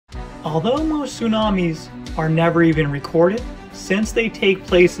Although most tsunamis are never even recorded, since they take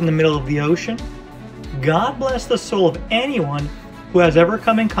place in the middle of the ocean, God bless the soul of anyone who has ever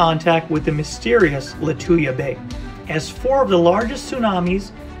come in contact with the mysterious Lituya Bay, as 4 of the largest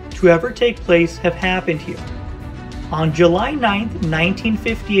tsunamis to ever take place have happened here. On July 9,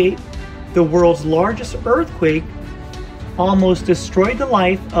 1958, the world's largest earthquake almost destroyed the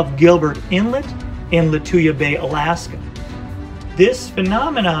life of Gilbert Inlet in Lituya Bay, Alaska. This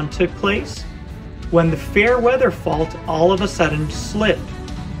phenomenon took place when the Fairweather Fault all of a sudden slipped.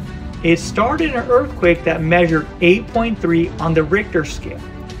 It started an earthquake that measured 8.3 on the Richter scale.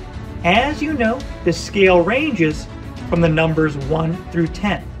 As you know, the scale ranges from the numbers 1 through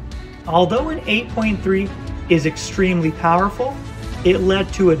 10. Although an 8.3 is extremely powerful, it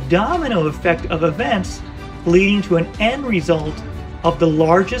led to a domino effect of events leading to an end result of the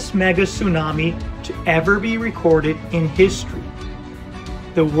largest mega tsunami to ever be recorded in history.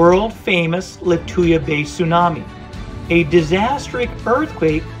 The world-famous Lituya Bay tsunami. A disastrous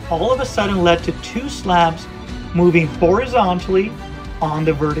earthquake all of a sudden led to 2 slabs moving horizontally on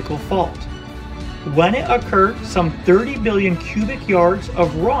the vertical fault. When it occurred, some 30 billion cubic yards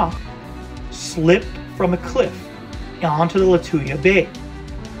of rock slipped from a cliff onto the Lituya Bay.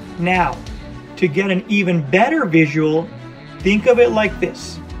 Now, to get an even better visual, think of it like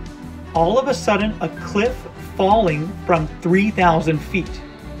this. All of a sudden, a cliff falling from 3,000 feet.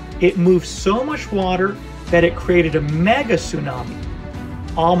 It moved so much water that it created a mega tsunami,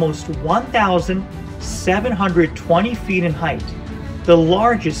 almost 1,720 feet in height, the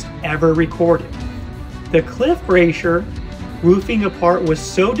largest ever recorded. The cliff breaker roofing apart was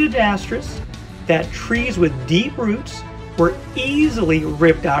so disastrous that trees with deep roots were easily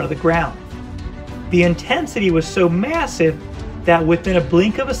ripped out of the ground. The intensity was so massive that within a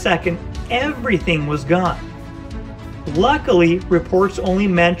blink of a second, everything was gone. Luckily, reports only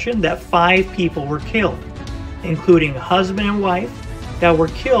mentioned that 5 people were killed, including a husband and wife that were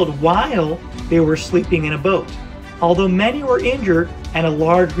killed while they were sleeping in a boat. Although many were injured and a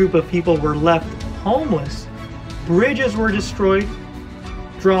large group of people were left homeless, bridges were destroyed,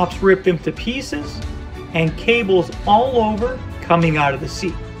 drops ripped into pieces, and cables all over coming out of the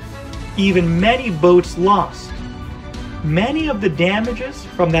sea. Even many boats lost. Many of the damages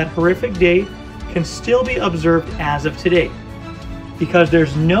from that horrific day can still be observed as of today, because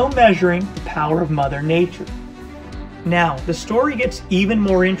there's no measuring the power of Mother Nature. Now, the story gets even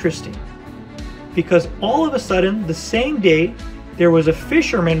more interesting, because all of a sudden, the same day, there was a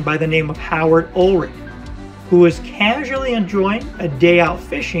fisherman by the name of Howard Ulrich, who was casually enjoying a day out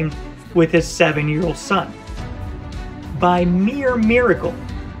fishing with his 7-year-old son. By mere miracle,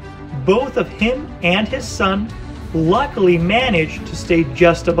 both of him and his son luckily managed to stay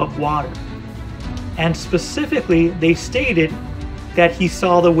just above water. And specifically, they stated that he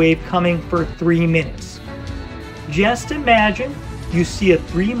saw the wave coming for 3 minutes. Just imagine you see a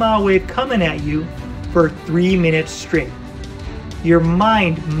 3-mile wave coming at you for 3 minutes straight. Your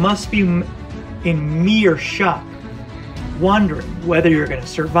mind must be in mere shock, wondering whether you're going to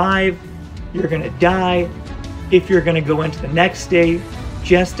survive, you're going to die, if you're going to go into the next day.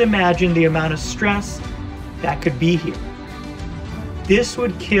 Just imagine the amount of stress that could be here. This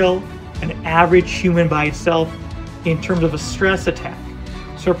would kill an average human by itself in terms of a stress attack.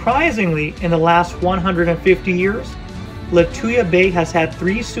 Surprisingly, in the last 150 years, Lituya Bay has had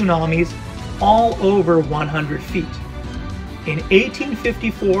 3 tsunamis all over 100 feet. In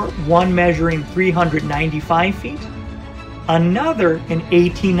 1854, one measuring 395 feet, another in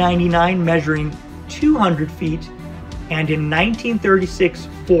 1899 measuring 200 feet, and in 1936,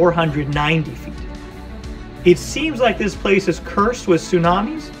 490 feet. It seems like this place is cursed with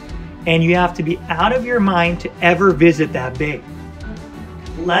tsunamis, and you have to be out of your mind to ever visit that bay,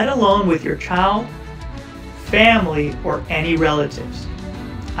 let alone with your child, family, or any relatives.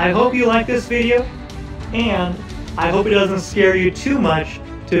 I hope you like this video, and I hope it doesn't scare you too much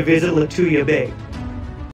to visit Lituya Bay.